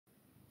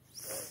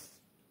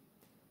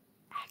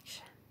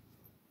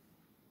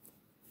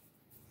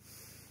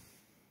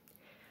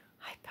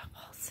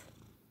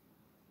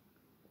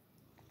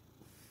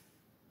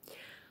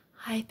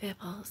Hi,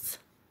 Bibbles.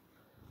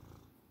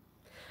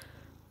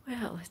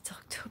 Well, it's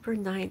October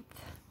 9th,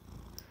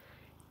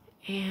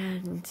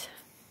 and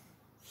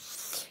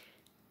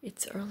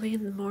it's early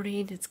in the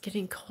morning. It's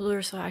getting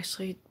colder, so I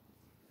actually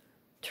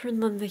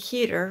turned on the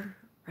heater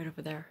right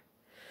over there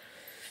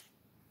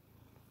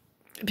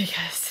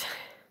because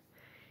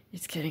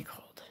it's getting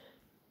cold.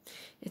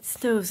 It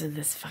snows in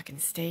this fucking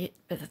state,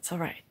 but that's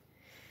alright.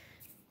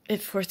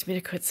 It forced me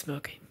to quit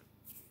smoking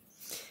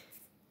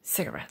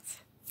cigarettes.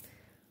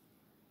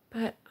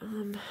 But,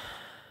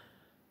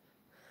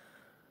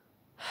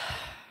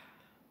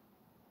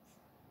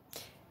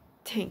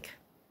 Tink,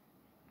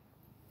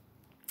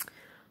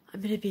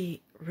 I'm going to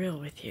be real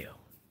with you.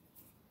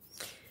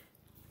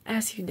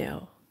 As you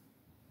know,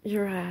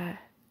 your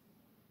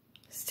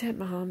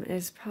stepmom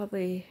is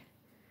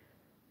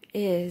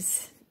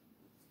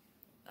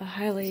a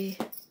highly,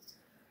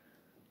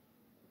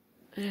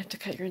 I have to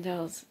cut your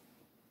nails,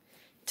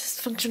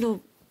 dysfunctional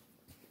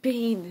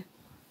being.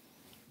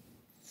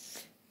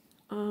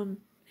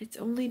 It's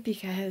only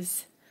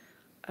because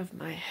of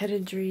my head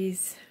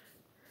injuries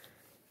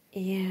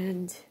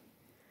and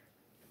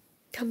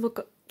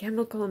chemical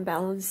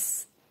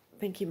imbalance,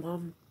 thank you,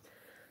 Mom,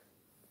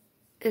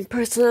 and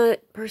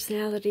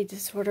personality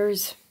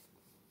disorders,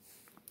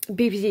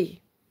 BPD,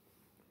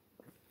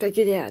 thank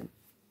you, Dad.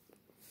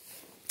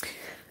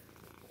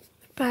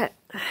 But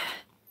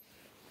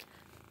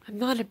I'm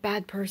not a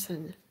bad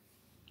person.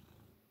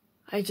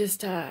 I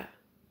just, I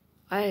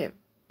have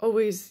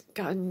always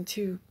gotten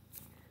into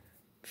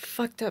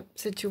fucked up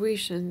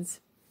situations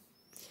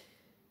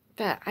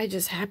that I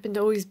just happen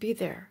to always be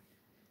there.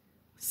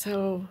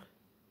 So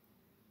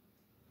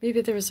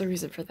maybe there was a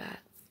reason for that.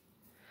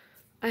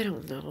 I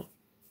don't know.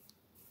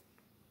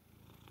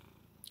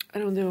 I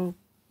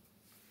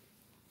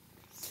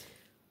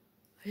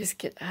just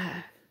get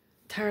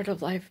tired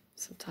of life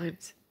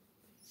sometimes.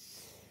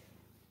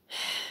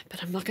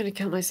 But I'm not going to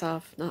kill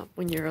myself, not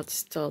when you're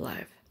still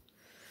alive.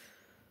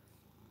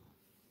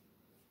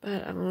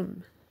 But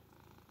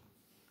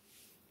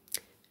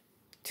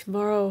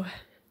tomorrow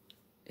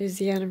is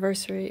the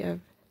anniversary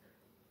of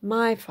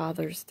my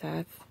father's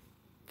death,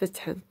 the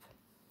 10th.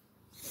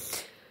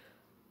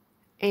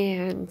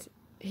 And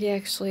he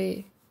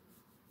actually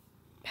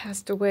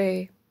passed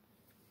away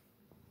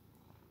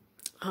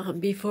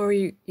before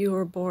you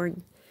were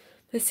born,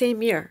 the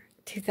same year,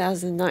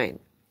 2009.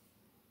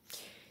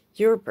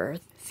 Your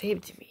birth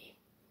saved me.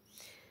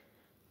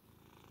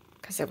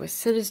 Because it was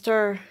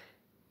Sinister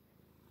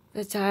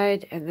that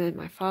died, and then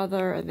my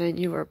father, and then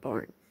you were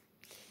born.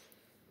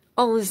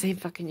 All in the same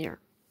fucking year.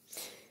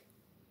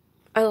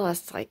 I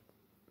lost like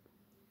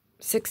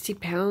 60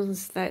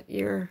 pounds that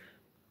year,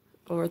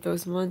 or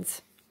those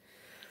months.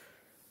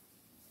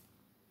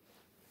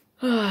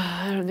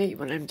 I don't eat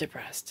when I'm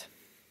depressed.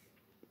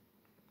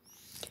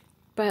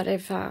 But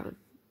if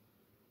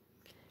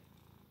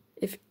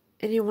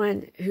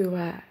anyone who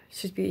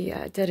should be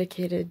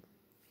dedicated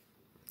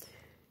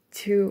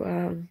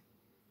to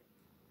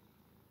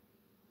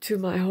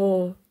my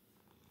whole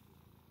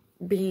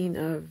being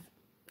of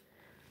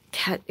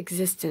cat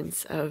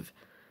existence, of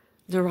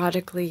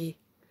neurotically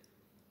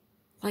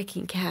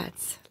liking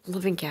cats,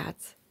 loving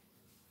cats,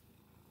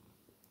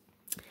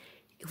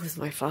 it was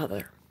my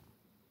father.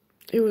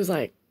 It was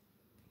like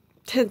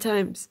 10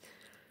 times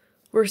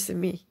worse than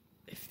me,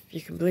 if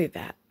you can believe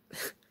that.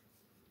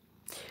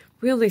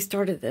 We only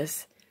started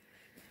this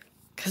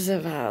because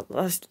of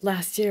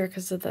last year,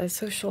 because of the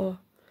social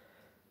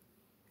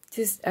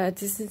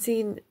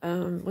distancing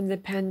when the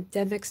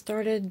pandemic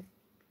started.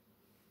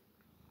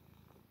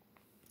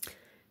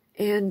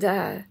 And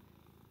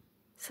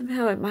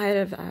somehow it might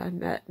have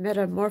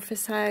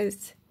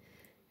metamorphosized,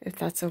 if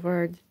that's a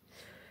word,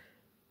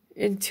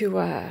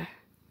 into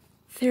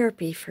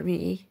therapy for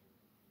me.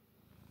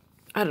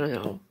 I don't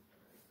know.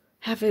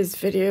 Half of his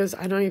videos,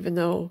 I don't even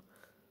know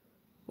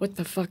what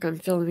the fuck I'm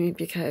filming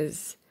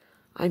because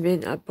I'm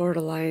in a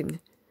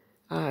borderline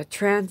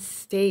trance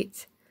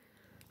state.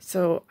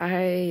 So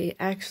I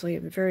actually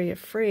am very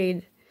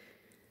afraid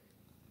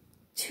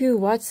to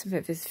watch some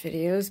of his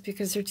videos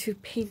because they're too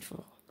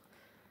painful.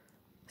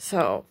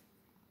 So,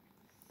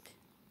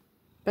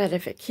 but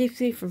if it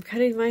keeps me from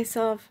cutting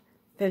myself,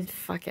 then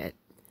fuck it.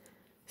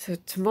 So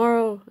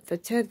tomorrow, the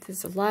 10th,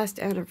 is the last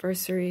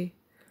anniversary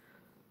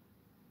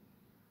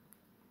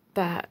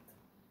that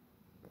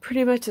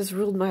pretty much has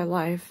ruled my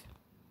life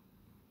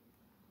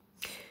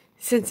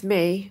since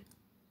May,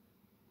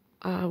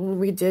 when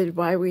we did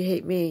Why We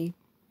Hate Me.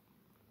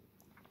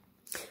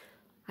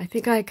 I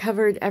think I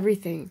covered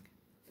everything.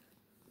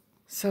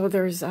 So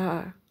there's,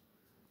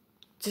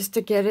 just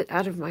to get it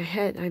out of my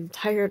head, I'm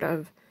tired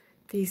of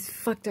these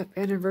fucked up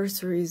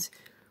anniversaries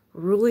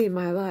ruling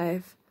my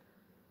life.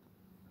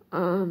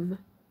 But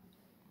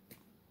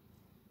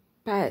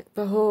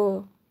the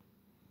whole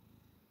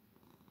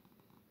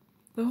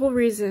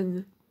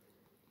reason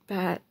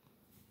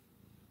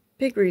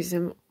big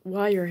reason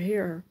why you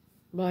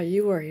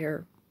are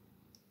here,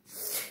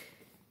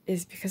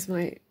 is because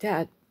my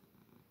dad,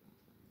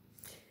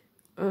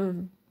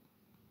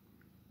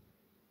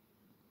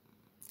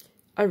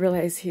 I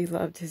realized he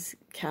loved his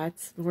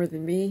cats more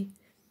than me,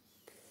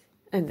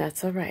 and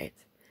that's all right.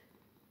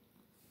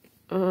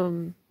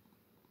 I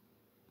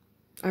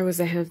was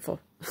a handful.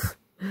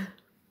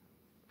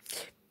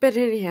 But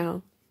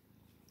anyhow,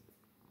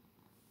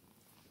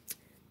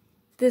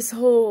 this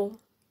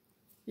whole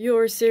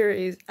Your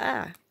series,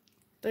 there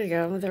you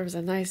go. There was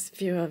a nice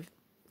view of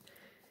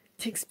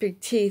Tink's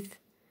big teeth.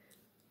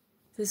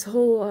 This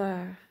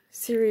whole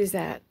series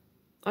that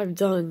I've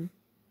done,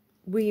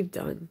 we've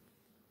done,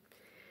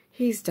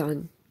 he's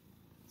done,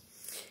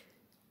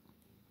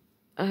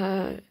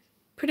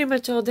 pretty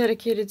much all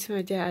dedicated to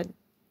my dad,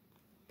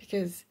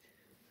 because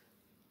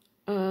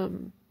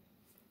you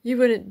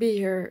wouldn't be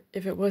here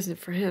if it wasn't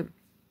for him.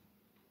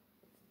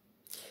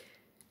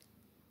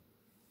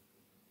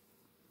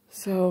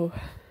 So,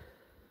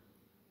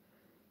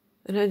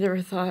 and I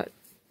never thought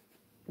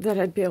that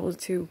I'd be able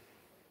to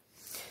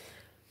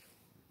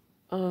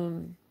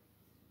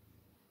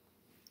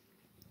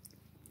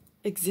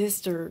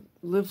exist or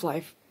live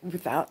life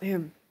without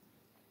him.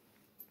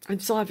 I'm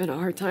still having a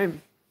hard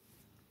time.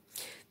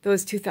 That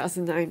was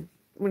 2009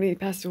 when he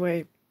passed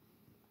away.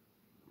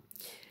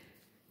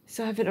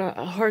 Still having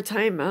a hard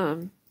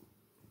time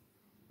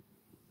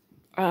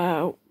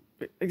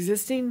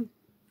existing,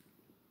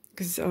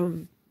 because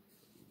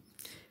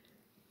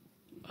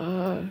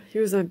he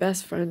was my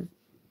best friend.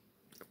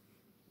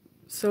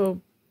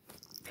 So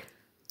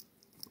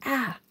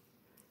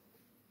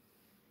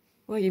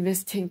well, you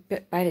missed Tink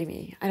biting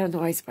me. I don't know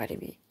why he's biting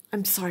me.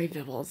 I'm sorry,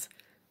 Bibbles.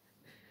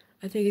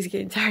 I think he's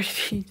getting tired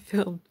of being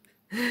filmed.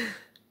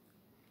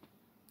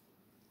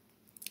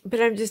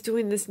 But I'm just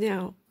doing this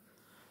now,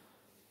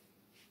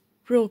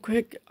 real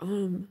quick,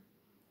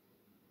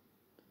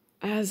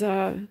 as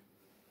a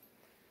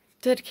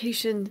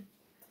dedication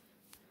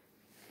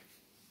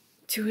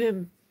to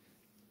him.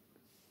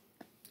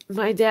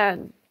 My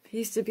dad, he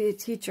used to be a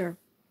teacher.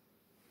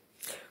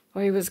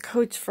 Well, he was a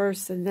coach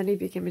first, and then he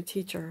became a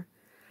teacher.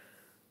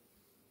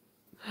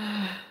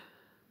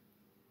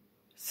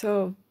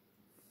 So,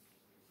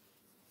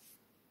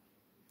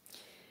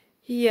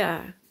 he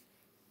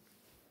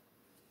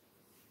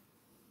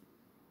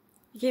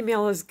gave me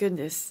all his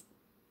goodness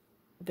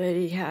that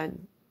he had.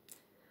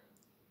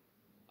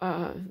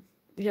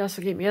 He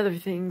also gave me other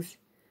things.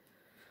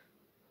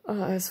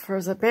 As far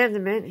as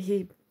abandonment,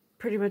 he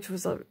pretty much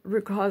was a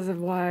root cause of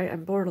why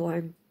I'm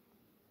borderline.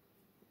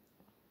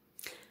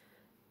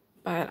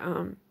 But,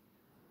 I'm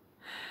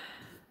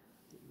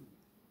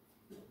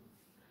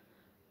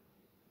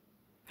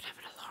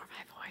gonna lower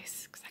my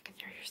voice because I can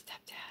hear your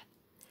stepdad.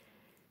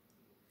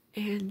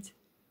 And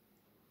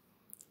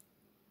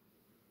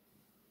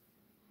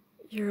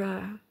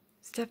your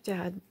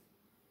stepdad,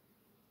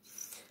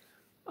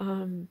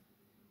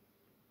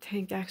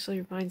 Tank,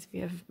 actually reminds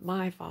me of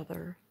my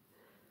father,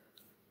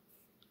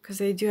 because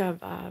they do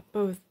have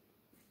both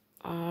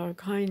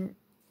kind,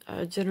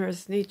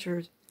 generous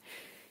nature.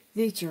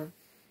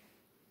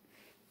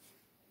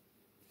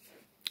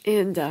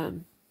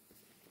 And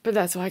but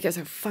that's why I guess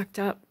I fucked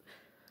up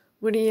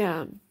when he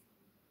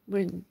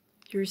when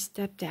your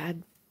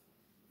stepdad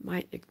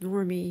might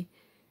ignore me,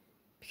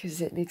 because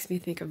it makes me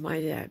think of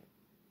my dad,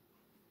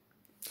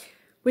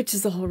 which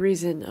is the whole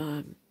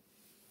reason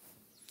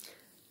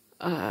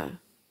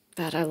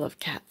that I love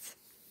cats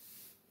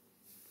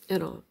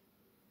and all.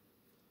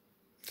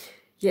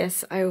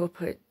 Yes, I will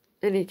put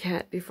any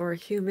cat before a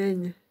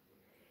human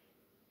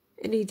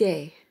any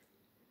day.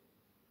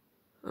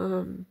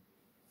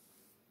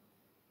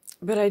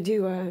 But I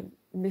do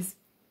miss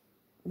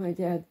my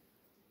dad.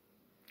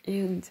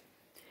 And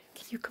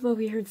can you come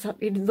over here and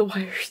stop eating the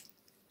wires?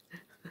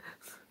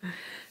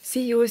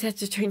 See, you always have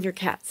to train your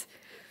cats.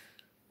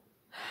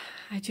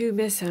 I do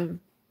miss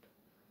him.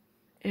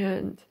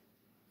 And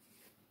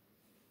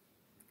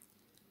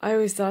I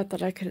always thought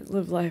that I couldn't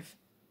live life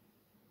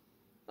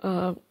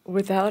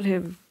without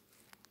him.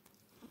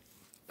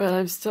 But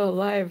I'm still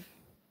alive.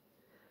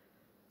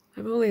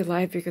 I'm only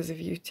alive because of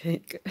you,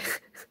 Tank.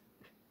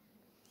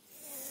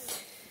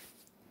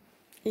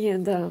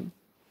 And,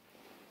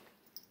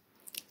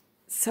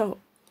 so,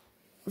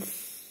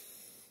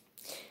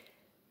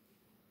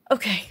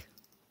 okay,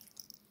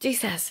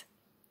 Jesus.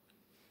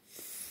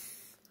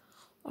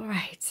 All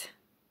right.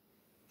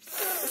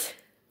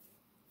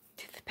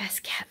 To the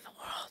best cat in the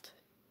world.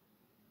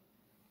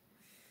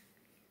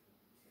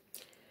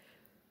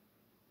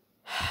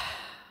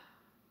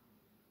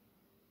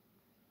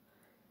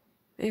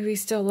 Maybe we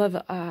still live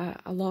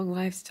a long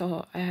life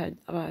still ahead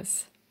of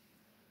us.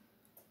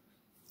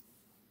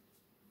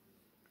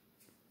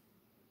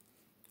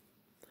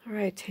 All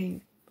right,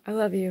 Tank. I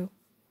love you.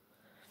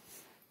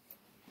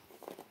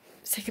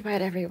 Say goodbye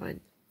to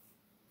everyone.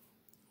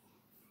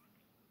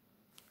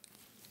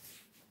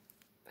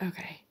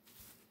 Okay.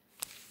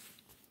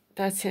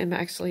 That's him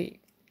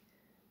actually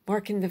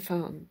marking the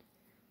phone.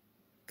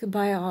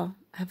 Goodbye, all.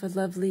 Have a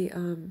lovely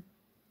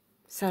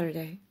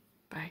Saturday.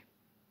 Bye.